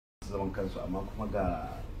masu zaman kansu, amma kuma ga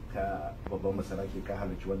ka babban masaraki ka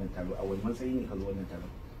halarci wannan taro. A wani matsayi ne ka zo wannan taro?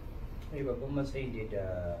 Babban matsayi ne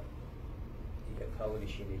da ya kawo da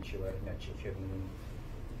shi ne cewa ina cikin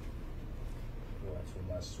wato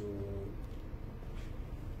masu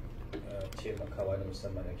taimakawa da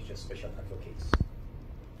musamman da kishin special advocates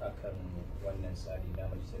akan wannan tsari na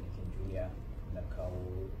majalisar ɗinkin duniya na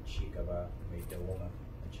kawo ci gaba mai dawwama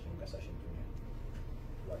a cikin ƙasashen duniya,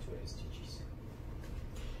 wato SDGs.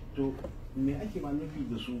 To me ake ma nufi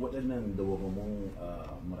da su waɗannan dawwammamun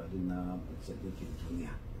muradun na majalisar ɗinkin duniya?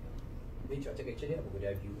 a takaice dai abu guda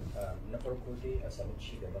biyu. Na farko dai a samu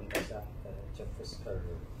ci gaban ƙasa ta fuskar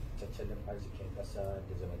tattalin arzikin ƙasa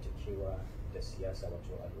da zamantakewa da siyasa,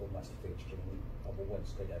 wato al'umma su kai cikin abubuwan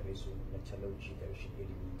suka dame su na talauci da rashin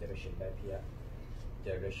ilimi da rashin lafiya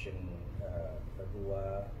da rashin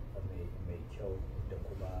ruwa mai kyau da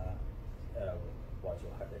kuma wato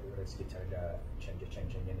haɗarin riski tare da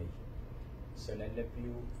canje-canjen yanayi. Sannan na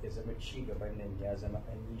biyu, ya zama ci gaban nan ya zama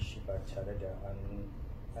an yi shi ba tare da an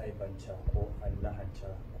aibanta ko an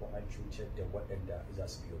lahanta ko an cutar da waɗanda za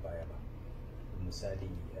su biyo baya ba. Misali,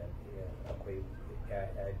 akwai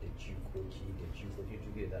 ‘ya'ya da jikoki da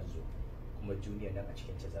za su zo, kuma duniya nan a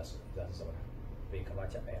cikinta za su zauna. Bai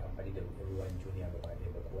kamata a yi amfani da ruwan duniya gaba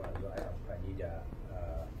ɗaya ba, ko a zo a yi amfani da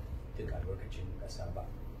duk albarkacin ƙasa ba,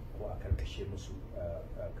 ko a karkashe musu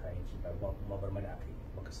kayan kifa kuma bar mana aka yi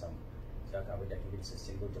baka samu. Saka abin da ake yi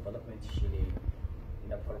sustainable development shine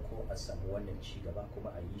na farko a samu wannan ci gaba, kuma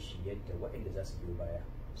a yi shi yadda waɗanda za su biyo baya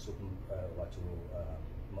su wato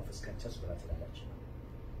mafuskantar su ba za ta lalace ba.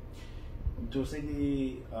 To sai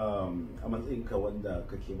dai a matsayinka wanda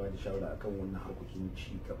kake ba da shawara akan wannan harkokin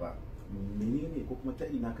ci gaba, menene ko kuma ta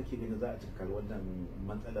ina kake ganin za a cikar wannan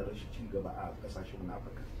matsalar rashin ci gaba a kasashen na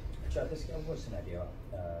Afirka? A gaskiya abubuwan suna da yawa.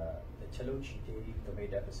 Da talauci dai game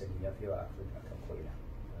da aka sani ya fi yawa a Afirka kan ko'ina.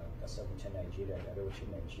 Ƙasar mu ta Najeriya da arewacin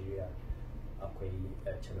Najeriya akwai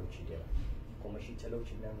talauci da yawa, kuma shi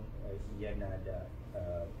talauci nan yana da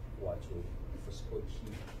wato fuskoki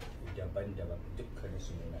daban-daban, dukkanin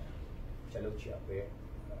su nuna talauci. Akwai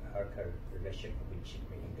harkar rashin abinci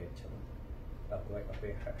mai inganta, akwai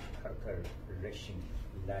harkar rashin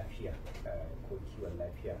lafiya ko kiwon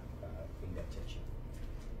lafiya ingantacce,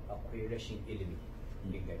 akwai rashin ilimi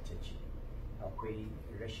ingantacce, akwai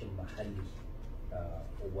rashin muhalli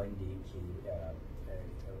wanda yake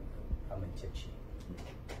amintacce,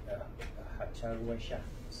 hatta ruwan sha,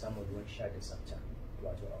 samun ruwan sha da tsafta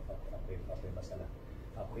wato akwai matsala,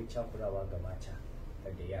 akwai takurawa ga mata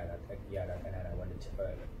da yara ƙanana wanda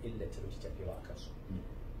illa talauci ta fi yawa a kansu.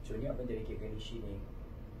 To ni abin da nake gani shine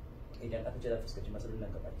idan aka ce za a fuskanci matsalolin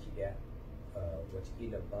nan gabaki daya,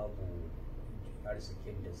 watakila babu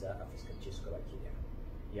arzikin da za a fuskance su gabaki daya.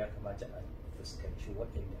 Ya kamata a fuskanci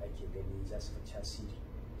waɗanda ake gani za su fi tasiri,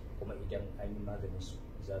 kuma idan an yi maganin su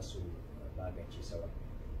za su magance sauran.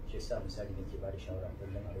 Shi yasa misali nake ba da shawara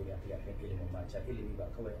don nan a rage akan ilimin mata. Ilimi ba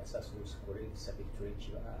kawai a sa su koyi sabbin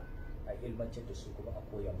turanci ba, a ilmantar da su kuma a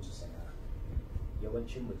koya musu sana'a.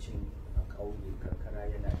 Yawancin mutum a ƙauye karkara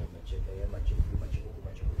yana da mace ɗaya, mace biyu, mace uku,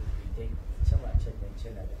 mace huɗu. Idan ita macen nan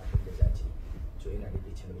tana da abin da za ta yi, to yana da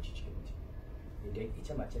talauci cikin mutum. Idan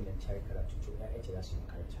ita macen nan ta yi karatu, to ‘ya'yanta za su yi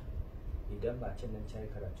makaranta. Idan macen nan ta yi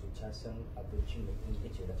karatu, ta san abincin da in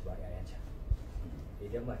ita za ta ba ‘ya'yanta.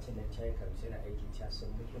 Idan macen nan ta yi karatu tana aiki, ta san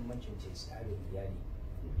muhimmancin ta tsarin iyali,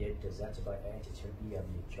 yadda za ta ba ‘ya'yanta tarbiyya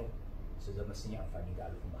mai kyau su zama sun yi amfani ga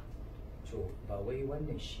al'umma. To ba wai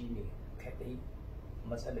wannan shine kaɗai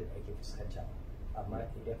matsalar da ake fuskanta, amma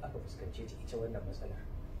idan aka fuskance ta ita wannan matsalar,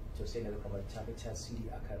 to sai naga kamar ta fi tasiri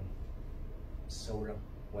akan sauran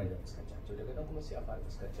wanda fuskanta. To daga nan kuma sai a fara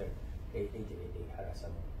fuskantar ɗaiɗai har a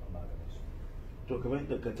samu maganin su. To kamar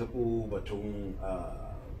yadda ka taɓo batun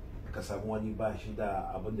ka samu wani ba shi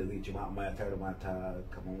da abin da zai ci ma, amma ya tara mata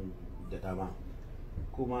kamar da dama,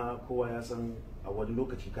 kuma kowa ya san a wani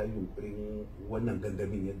lokaci ka yi yunkurin wannan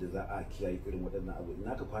gangamin yadda za a kiyaye irin waɗannan abu.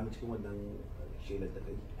 Ina ka kwana cikin wannan shelar da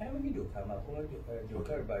kai? Ai mun yi doka ma, kuma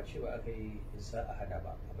dokar ba cewa aka yi za a hana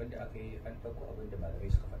ba. Abinda aka yi an ɗauko abinda malamai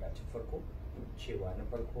suka faɗa tun farko, cewa na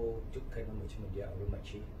farko dukkanin mutumin da ya auri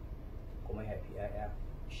mace kuma ya haifi 'ya'ya,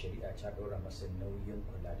 shari'a ta ɗora masa nauyin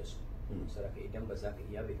kula da su. Saboda idan ba za ka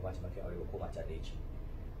iya, bai kamata maka aure ba ko mata ɗaya ce.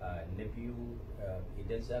 Na biyu,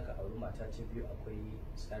 idan za ka auri mata ta biyu, akwai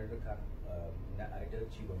tsarurruka na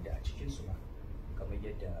adalci wanda a cikinsu ma kamar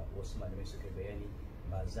yadda wasu malamai suka bayani,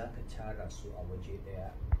 ba za ka tara su a waje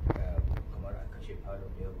ɗaya kamar a kashe falo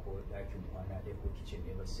ɗaya ko ɗakin kwana ɗaya ko kicin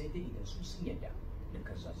ɗaya ba, sai dai idan su sun yadda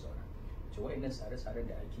dukkan su zauna. To wa'annan tsare-tsaren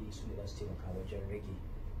da ake yi su ne za su taimaka wajen rage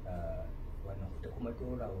wannan, da kuma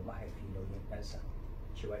ɗora wa mahaifi nauyin ɗansa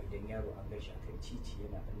cewa idan yaro an gaishe akan titi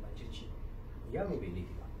yana almajirci, yaro bai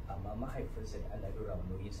laifi ba, amma mahaifinsa da Allah ya dora wa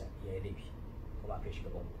nauyinsa ya yi laifi kuma aka shi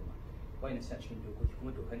gaban hukuma. Wannan suna cikin dokoki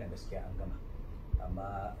kuma dokar na gaskiya an gama,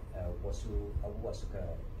 amma wasu abubuwa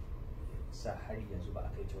suka sa har yanzu ba a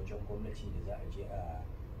kai ta wajen gwamnati da za a je a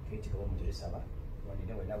kai ta gaban majalisa ba, wani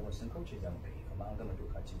da wani sun kauce za mu kai, amma an gama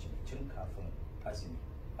doka tun kafin azumi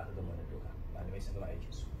aka gama wannan doka, malamai sun gama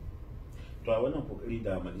aikin su. To a wannan kokari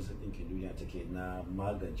da majalisar ɗinkin duniya take na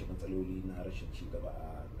magance matsaloli na rashin ci gaba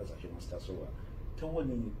a ƙasashe masu tasowa, ta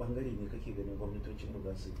wani bangare ne kake ganin gwamnatocinmu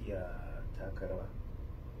za su iya taka rawa?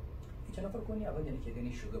 Ita na farko ne abin da nake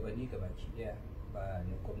ganin shugabanni gabaki daya, ba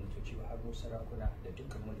na gwamnatoci ba, har sarakuna da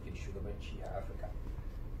dukkan wanda ke da shugabanci a Afirka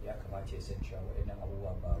ya kamata ya san cewa waɗannan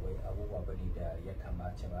abubuwa ba wai abubuwa ba ne da ya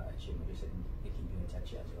kamata ba a ce majalisar ɗinkin duniya ta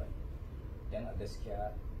ce a zuwa yi. Dan a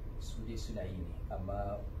gaskiya su dai suna yi ne,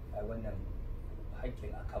 amma a wannan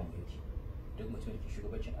haƙƙin a kanmu yake. Duk mutum da ke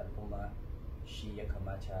shugabancin al'umma shi ya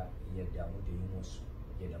kamata ya damu da yunwarsu,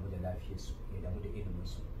 ya damu da lafiyarsu, ya damu da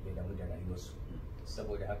iliminsu, ya damu da rayuwarsu.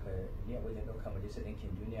 Saboda haka ni abin da ɗauka majalisar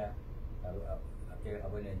ɗinkin duniya irin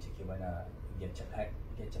abin da take mana yacce kayan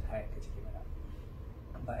ka take mana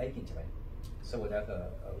ba aikin ta bane. Saboda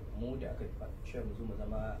haka mu da aka cewa mu zo mu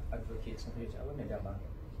zama advocates sun fahimci abin da dama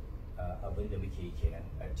abin da muke yi kenan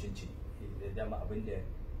a cincin dama abin da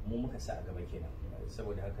mu muka sa a gaba kenan.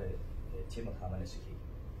 Saboda haka taimaka mana suke.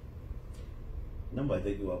 Nan ba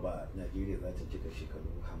daɗewa ba Najeriya za ta cika shekaru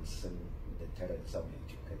 59 da samun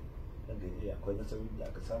yancin kai. Dangane akwai nasarori da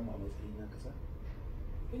aka samu a matsayin na kasa?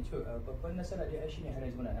 Babban nasara dai shine har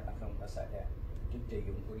yanzu muna nan akan ƙasa ɗaya, duk da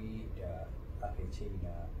yunkuri da aka ce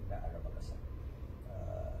na araba ƙasa.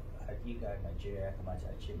 Hakika Najeriya ya kamata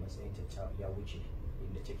a ce matsayin ta ya wuce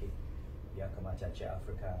inda take, ya kamata a ce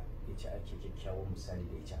Afirka ita ake kyakkyawan misali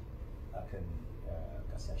da ita akan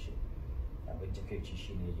ƙasashe. Abin takaici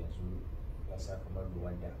shine yanzu ƙasa kamar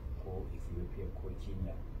Rwanda ko Ethiopia ko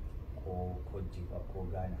Kenya ko Cote d'Ivoire ko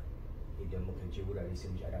Ghana, idan muka je wurare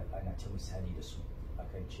sun ji ana ta misali da su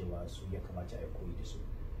akan cewa su ya kamata a koyi da su,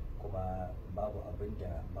 kuma babu abin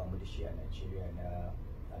da ba mu da shi a Najeriya na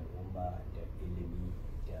al'umma da ilimi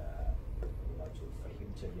da wato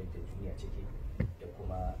fahimtar yadda duniya take da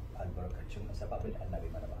kuma albarkacin ƙasa, ba abin da Allah bai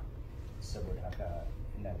mana ba. Saboda haka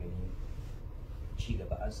ina gani ci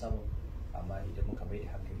gaba an samu, amma idan muka mai da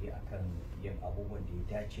hankali akan yin abubuwan da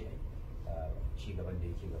ya dace a ci gaban da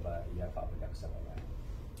yake gaba ya fi abin da aka saba baya.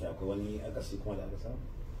 Akwai wani akasi kuma da aka samu?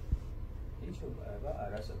 Ba a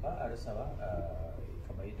rasa ba,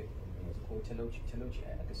 kamar yadda yanzu ko talauci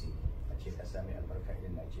a akasi a ce ƙasa mai albarka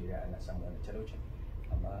irin Najeriya ana samun wani talauci,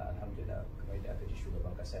 amma alhamdulillah kamar yadda aka ji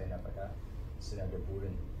shugaban ƙasa yana faɗa suna da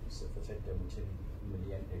burin su fitar da mutum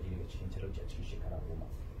miliyan 100 daga cikin talauci a cikin shekara 10.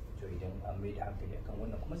 To idan an mai da hankali akan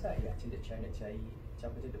wannan kuma za a iya tun da China ta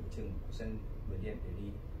fitar da mutum kusan miliyan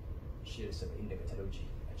 670 daga talauci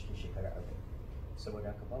a cikin shekara 40. Saboda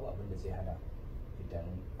haka babu abin da zai hana idan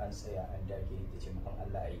an tsaya an dage da taimakon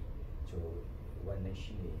Allah a yi. To wannan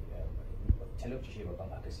shi ne talauci shi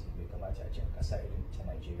babban akasi, bai kamata a ce ƙasa irin ta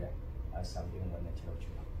Najeriya an samu irin wannan talauci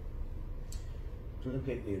ba. Tun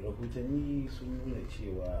kai rahotanni sun nuna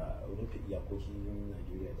cewa rufe iyakokin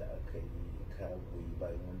Najeriya da aka yi ka goyi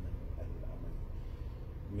bayan wannan al'amari.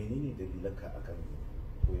 Menene dalilanka akan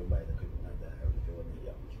goyon baya da kai nuna da rufe wannan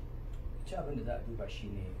iyakoki? Ci abin da za a duba shi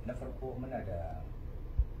ne, na farko muna da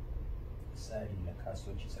tsari na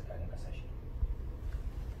kasuwanci tsakanin ƙasashe,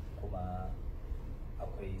 kuma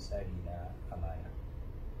akwai tsari na amana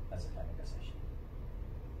a tsakanin ƙasashe.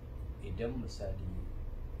 Idan misali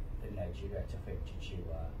Najeriya ta fahimci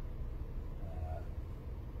cewa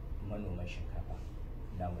manoman shinkafa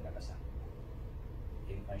namu na ƙasa,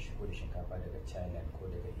 in an shigo da shinkafa daga China ko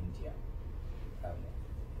daga India,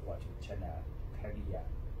 wato tana karya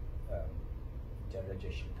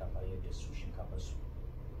darajar shinkafa yadda su shinkafarsu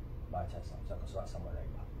ba ta samu a saman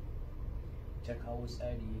rayuwa. Ta kawo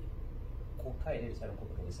tsari, ko kai da tsarin ko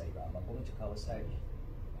baka da tsari ba, amma gwamnati kawo tsari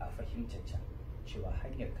a fahimtar ta cewa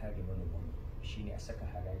hanyar kare manoman shine a saka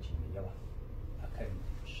haraji mai yawa akan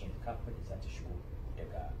shinkafa da za ta shigo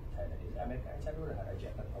daga China. Da Amerika ta dora haraji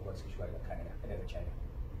akan abubuwa suka shigo daga Canada daga China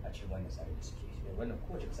a cikin wannan tsari da suke da wannan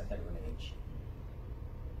kowace ƙasa ta da wannan yanci.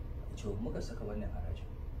 To muka saka wannan harajin,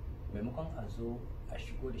 maimakon a zo a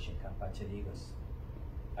shigo da shinkafa ta Lagos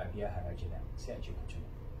a biya harajin nan, sai a ce ku tuna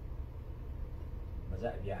ba za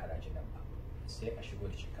a biya harajin nan ba, sai a shigo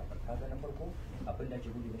da shinkafar. Kaga na farko abin da ake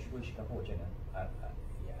gudu na shigo da shinkafa waje nan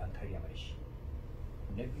an karya mai shi.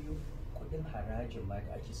 Na biyu, kudin harajin ma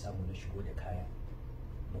da ake samu na shigo da kaya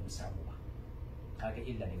ba mu samu ba. Kaga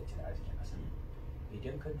illa ne ga tattalin arzikin ƙasa.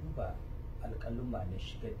 Idan ka duba alƙaluma na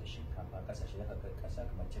shigar da shinkafa ƙasashe da kaga ƙasa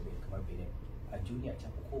kamar Benin a duniya ta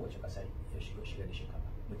fi kowace ƙasa ya shigar da shinkafa.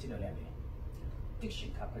 Mutum ne a Benin duk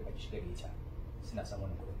shinkafar da shigar da ita suna samun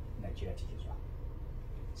kuɗin Najeriya take zuwa.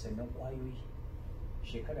 Sannan ƙwayoyi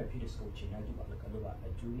shekara 2 da suka wuce na duba alƙaluma a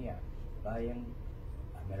duniya bayan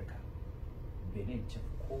Amerika, Benin ta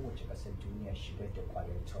fi kowace ƙasar duniya shigar da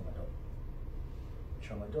ƙwayar tramadol.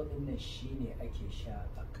 Tramadol ɗin nan shine ake sha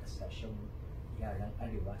a ƙasashen yaran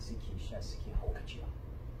arewa suke sha suke haukacewa,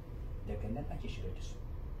 daga nan ake shigar da su.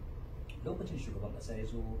 Lokacin shugaban ƙasa ya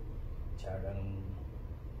zo taron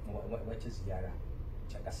wata ziyara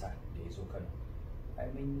ta ƙasa da ya zo Kano, ai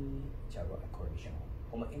mun yi taro a Coronation Hall,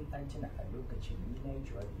 kuma in an tuna a lokacin ni na yi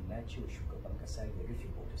jawabi na ce shugaban ƙasa ya rufe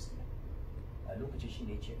borders ɗin. A lokacin shi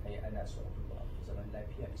ne ce ai ana so a duba zaman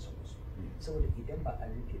lafiya da sauransu, saboda idan ba an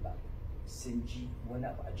rufe ba sun ji wani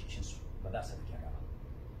abu a jikinsu ba za su gyara ba.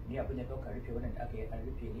 Ni abin da ɗauka rufe wannan da aka yi an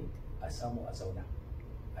rufe ne a samu a zauna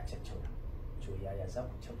a tattauna, to yaya za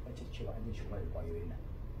ku tabbatar cewa an yi shigo da ƙwayoyin nan.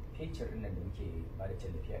 Fetur ɗin nan da muke ba da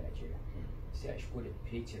tallafi a Najeriya, sai a shigo da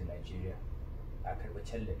fetur Najeriya a karɓi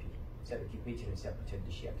tallafi, sai a ɗauki fetur sai a fitar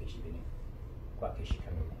da shi a kai shi Benin ko a kai shi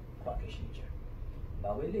Kano ko a kai shi Nijar.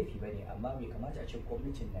 Ba wai laifi ba ne, amma bai kamata a ce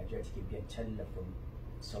gwamnatin Najeriya take biyan tallafin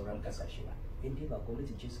sauran ƙasashe ba. In dai ba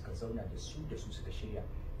gwamnatin ce suka zauna da su suka shirya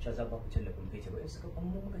cewa za ba ku tallafin fetur ba, in suka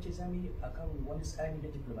kuma muka ce za mu yi akan wani tsari na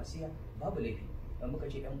diplomasiya babu laifi. In muka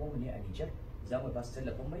ce yan gwamnati ne a Nijar za mu ba su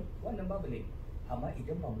tallafin mai, wannan babu laifi. Amma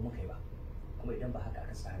idan ba mu muka yi ba, kuma idan ba haka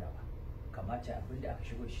aka tsara ba, kamata abin da aka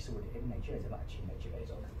shigo da shi saboda yan Najeriya zama a cikin Najeriya ya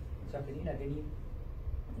zauna. Saka ina gani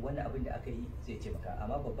wannan abin da aka yi zai taimaka,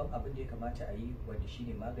 amma babban abin da ya kamata a yi wanda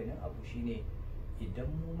shine maganin abu shine idan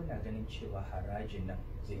mu muna ganin cewa harajin nan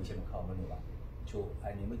zai taimaka wa manoma, to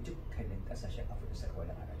a nemi dukkanin kasashen Afirka saka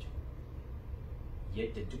wannan harajin,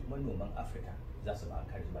 yadda duk manoman Afirka za su ba an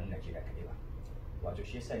kare zuban Najeriya kaɗai ba. Wato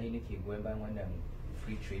shi yasa ni nake goyon bayan wannan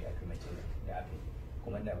free trade agreement da aka yi,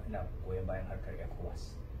 kuma ina goyon bayan harkar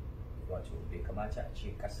ECOWAS. Wato bai kamata a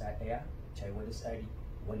ce ƙasa ɗaya ta yi wani tsari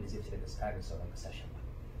wanda zai fita da tsarin sauran ƙasashen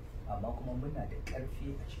ba, amma kuma muna da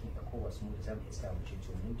ƙarfi a cikin ECOWAS mu da za mu iya tsaya mu ce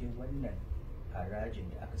to mu dai wannan harajin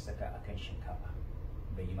da aka saka akan shinkafa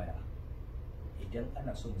bai yi mana ba. Idan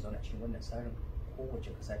ana so mu zauna cikin wannan tsarin, kowace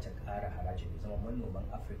ƙasa ta ƙara harajin da zama manoman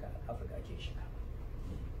Afirka ake shinkafa.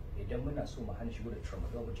 Idan muna so mu hana shigo da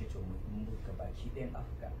tramadol mu ce to mu ga baki ɗayan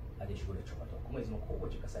Afirka a zai shigo da tramadol, kuma ya zama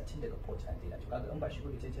kowace ƙasa tun daga Port Harcourt. To kaga in ba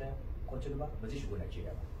shigo da ta Kotul ba zai shigo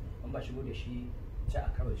Najeriya ba, in ba shigo da shi ta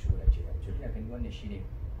Accra ba zai shigo Najeriya. To ina ganin wannan shine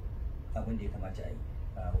abin da ya kamata a yi.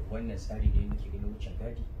 Wannan tsari ne muke ganin wucin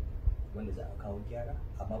gadi wanda za a kawo gyara,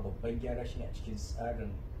 amma babban gyara shine a cikin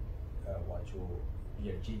tsarin wato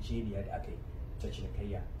yarjejeniya da aka yi ta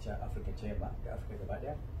cinikayya ta Afirka ta yamma da Afirka gaba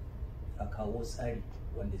daya, a kawo tsari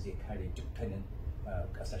wanda zai kare dukkanin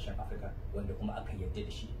kasashen Afirka, wanda kuma aka yarda da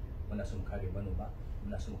shi. Muna so mu kare manoma,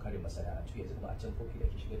 muna so mu kare masana'antu, yanzu kuma a can kofi da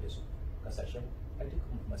ke shigar da su kasashen a duk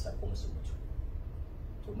masako musu mutu.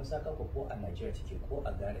 To masaka ko a Najeriya take, ko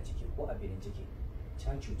a Ghana take, ko a Benin take,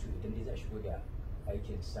 ta cutu idan dai za a shigo da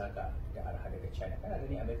aikin saka da arha daga China. Kana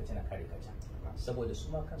gani America tana kare kanta, saboda su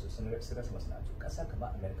ma kansu sun rasa masana'antu. Ƙasa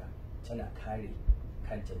kamar America tana kare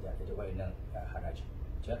kanta da wayannan harajin.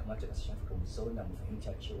 To ya kamata kasashen Afirka mu zauna mu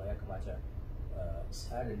fahimta cewa ya kamata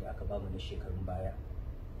tsarin da aka bamu na shekarun baya,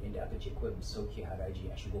 inda aka ce kawai mu sauke haraji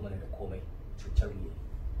a shigo mana da komai, cutar mu.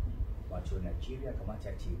 Wato Najeriya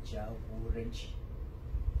kamata ta jagoranci,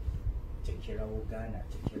 ta kirawo Ghana,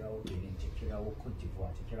 ta kirawo Benin, ta kirawo Cote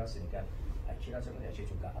d'Ivoire, ta kirawo Senegal, a kira su a ce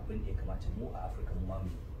to ga abin da ya kamata mu a Afirka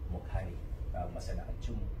mu kare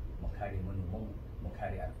masana'antun mu kare manoman mu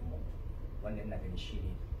kare al'ummar. Wannan ina ganin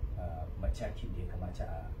shine matakin da ya kamata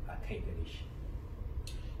a kai gare shi.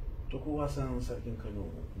 To kowa san Sarkin Kano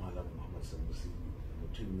Malam Muhammad Sanusi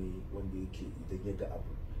mutum ne wanda yake idan ya ga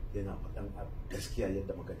abu yana faɗan gaskiya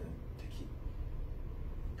yadda maganar take.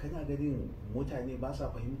 Kana ganin mutane ba sa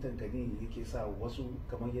fahimtar ka ne yake sa wasu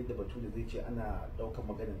kamar yadda Bature zai ce ana ɗaukar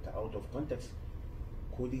maganar ta out of context,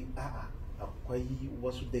 ko dai a'a akwai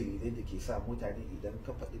wasu dalilai da ke sa mutane idan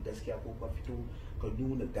ka faɗi gaskiya ko ka fito ka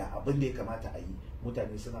nuna ga abin da ya kamata a yi,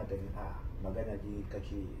 mutane suna ganin a magana ne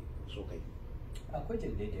kake so kai? Akwai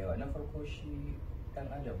dalilai da yawa. Na farko shi ɗan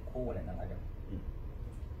adam, kowane ɗan adam,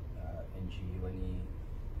 in ji wani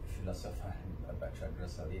philosopher Bertrand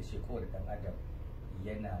Russell ya ce kowane ɗan adam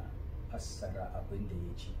yana fassara abin da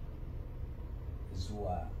ya ji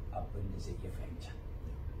zuwa abin da zai iya fahimta.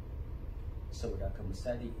 Saboda haka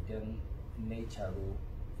misali idan na yi taro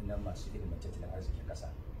na masu ilimin tattalin arzikin ƙasa,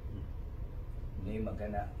 na yi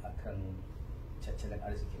magana akan tattalin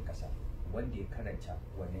arzikin ƙasa, wanda ya karanta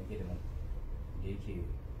wannan ilimin da yake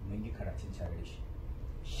mun yi karatun tare da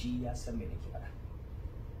shi ya san me nake faɗa.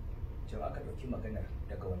 To aka ɗauki maganar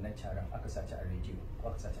daga wannan taron aka sace a rediyo ko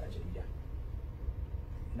aka sace a jarida.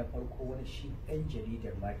 Na farko wani shi ɗan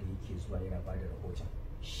jaridar ma da yake zuwa yana ba da rahoton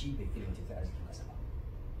shi bai ilimin tattalin arzikin ƙasa ba.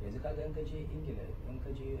 Yanzu kaga in ka je Ingila, in ka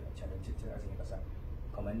je a taron tattalin arzikin ƙasa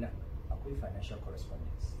kamar nan akwai financial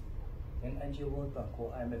correspondence. In an je World Bank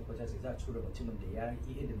ko IMF ko za a tura mutumin da ya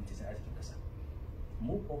yi ilimin tattalin arzikin ƙasa.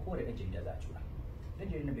 Mu ko da ɗan jarida za a tura. Ɗan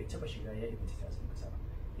jarida bai taɓa shiga ya ilimin tattalin arzikin ƙasa ba.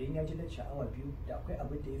 Idan ya ji lecture awa 2 da akwai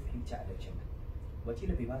abin da ya fahimta a lecture nan.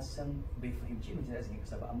 Wakila bai ma san bai fahimci ilimin tattalin arzikin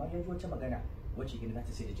ƙasa ba, amma ya ji wata magana wacce gina za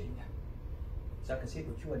ta sai da jarida. Saka sai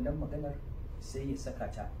ɗauki wannan maganar sai ya saka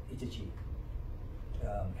ta ita ce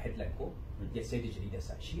headline ko ya sai da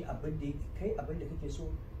jaridarsa. Shi abin da kai abin da kake so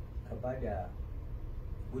ka ba da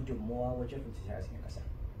gudunmawa wajen tattalin arzikin ƙasa.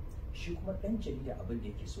 Shi kuma ɗan jarida abin da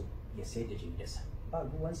yake so ya sai da jaridarsa. Ba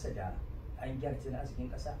ruwansa da an gyara tattalin arzikin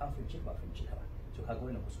ƙasa an fahimci ba fahimci ka ba. To kaga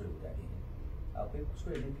wannan kuskure guda ɗaya ne. Akwai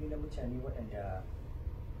kuskure na biyu na mutane waɗanda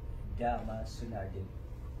dama suna da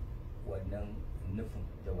wannan nufin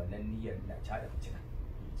da wannan niyyar na tada fitina.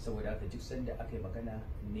 Saboda haka duk sanda aka yi magana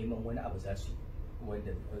neman wani abu za su yi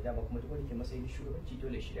wanda dama kuma duk wani ke matsayin shugabanci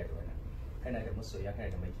dole shirya da wannan. Kana da masoya, kana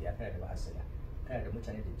da makiya, kana da mahasala, kana da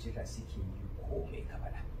mutane da jira suke yi ko mai ka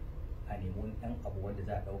faɗa. A nemi wani ɗan abu wanda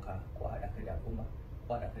za a ɗauka ko a haɗa ka da al'umma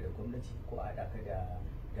ko a haɗa ka da gwamnati ko a haɗa ka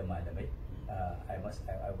da malamai a yi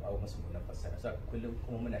masa munan fassara. So kullum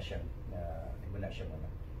kuma muna shan wannan.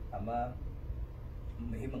 Amma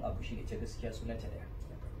muhimmin abu shi ne ta gaskiya sunanta ɗaya.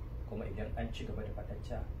 Kuma idan an ci gaba da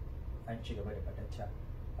faɗacca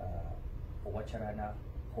wata rana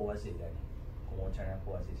kowa zai gane, kuma wata rana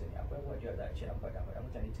kowa zai sani. Akwai abubuwa da za a ce an faɗa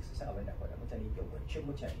mutane sun san abin da faɗa, mutane yawancin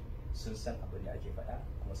mutane sun san abin da ake faɗa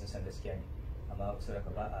kuma sun san gaskiya ne. Amma saboda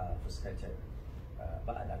ba a fuskantar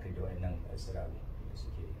ba a la'akari da wayannan siraru da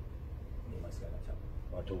suke neman su lalata.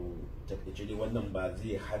 Wato takaice dai wannan ba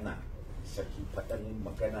zai hana sarki faɗan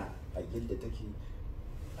magana a yadda take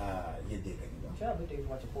a yadda ya gani ba. Shi abin da ya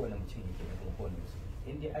kamata kowane mutum yake ne kuma kowane mutum.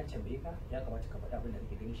 In dai an tambaye ka ya kamata ka faɗa abin da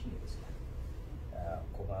kake gani shine gaskiya.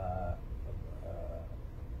 Kuma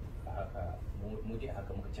haka mu dai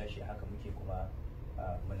haka muka tashi, haka muke kuma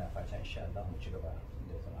muna fata insha Allah mu ci gaba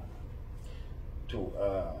da zama haka. To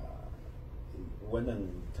wannan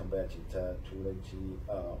tambaya ce ta turanci,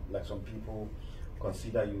 like some people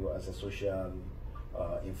consider you as a social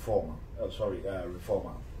reformer.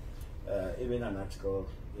 Even an article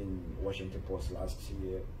in Washington Post last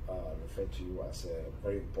year referred to you as a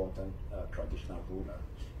very important traditional ruler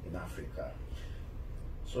in Africa.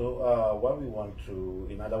 So what we want to,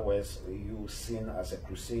 in other words, you seen as a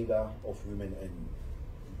crusader of women and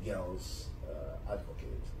girls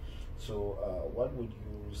advocate. So what would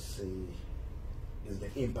you say is the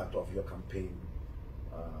impact of your campaign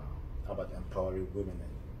about empowering women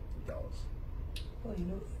and girls? Well, you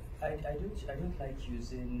know, I don't like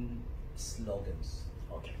using slogans.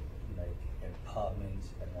 Okay. Like empowerment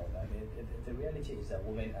and all that. The reality is that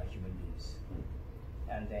women are human beings,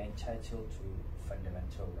 and they're entitled to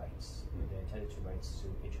fundamental rights. They're entitled to rights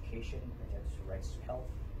to education, they're entitled to rights to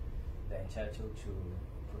health, they're entitled to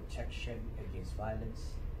protection against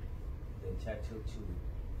violence, they're entitled to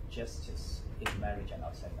justice in marriage and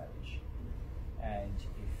outside marriage. And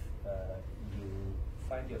if you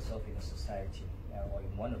find yourself in a society or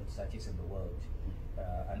in one of the societies in the world,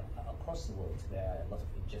 and across the world, there are a lot of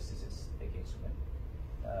injustices against women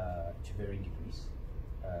to varying degrees.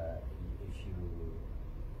 If you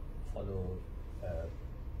follow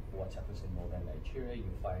what happens in northern Nigeria,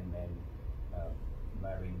 you find men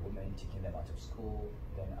marrying women, taking them out of school,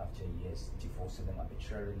 then after years divorcing them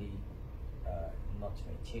arbitrarily, not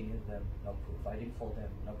maintaining them, not providing for them,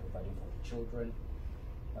 not providing for the children.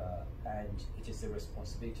 And it is the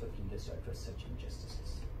responsibility of leaders to address such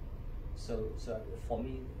injustices. So for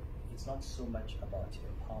me, it's not so much about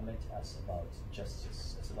empowerment as about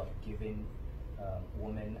justice. It's about giving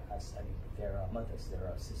women, there are mothers, there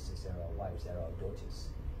are sisters, there are wives, there are daughters,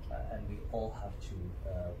 and we all have to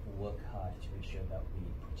work hard to make sure that we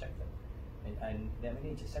protect them. And there are many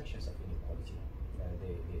intersections of inequality.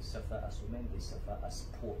 They suffer as women, they suffer as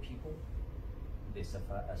poor people, they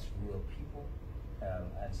suffer as rural people,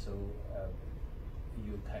 and so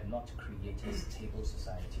you cannot create a stable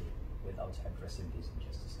society without addressing these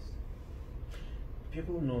injustices.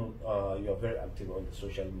 People know you're very active on the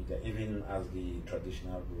social media, even as the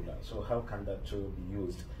traditional ruler. So how can that tool be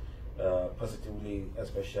used positively,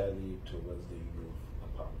 especially towards the youth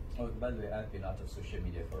empowerment? Oh, by the way, I've been out of social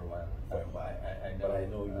media for a while. But I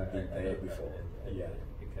know you've been there before. Yeah,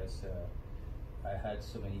 because I had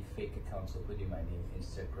so many fake accounts opened in my name,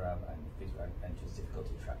 Instagram and Facebook, and it was difficult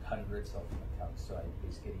to track hundreds of accounts. So I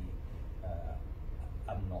basically,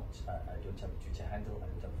 I don't have a Twitter handle, I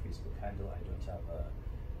don't have a Facebook handle, I don't have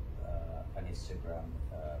an Instagram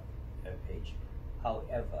page.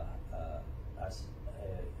 However, as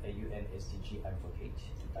a UN SDG advocate,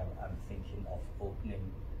 I'm thinking of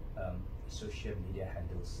opening social media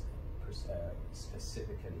handles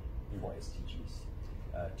specifically for SDGs.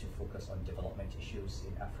 To focus on development issues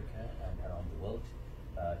in Africa and around the world,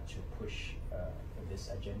 to push this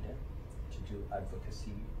agenda, to do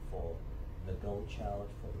advocacy for the girl child,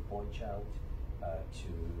 for the boy child,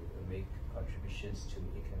 to make contributions to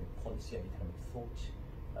economic policy and economic thought,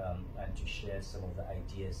 and to share some of the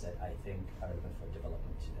ideas that I think are relevant for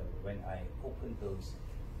development. When I open those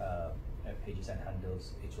pages and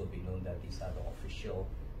handles, it will be known that these are the official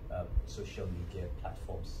social media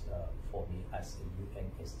platforms for me as a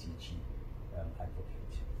UN SDG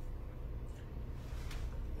advocate.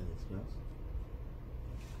 Anything else?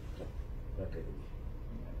 Okay.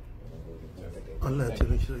 Allah ya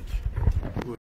taimake.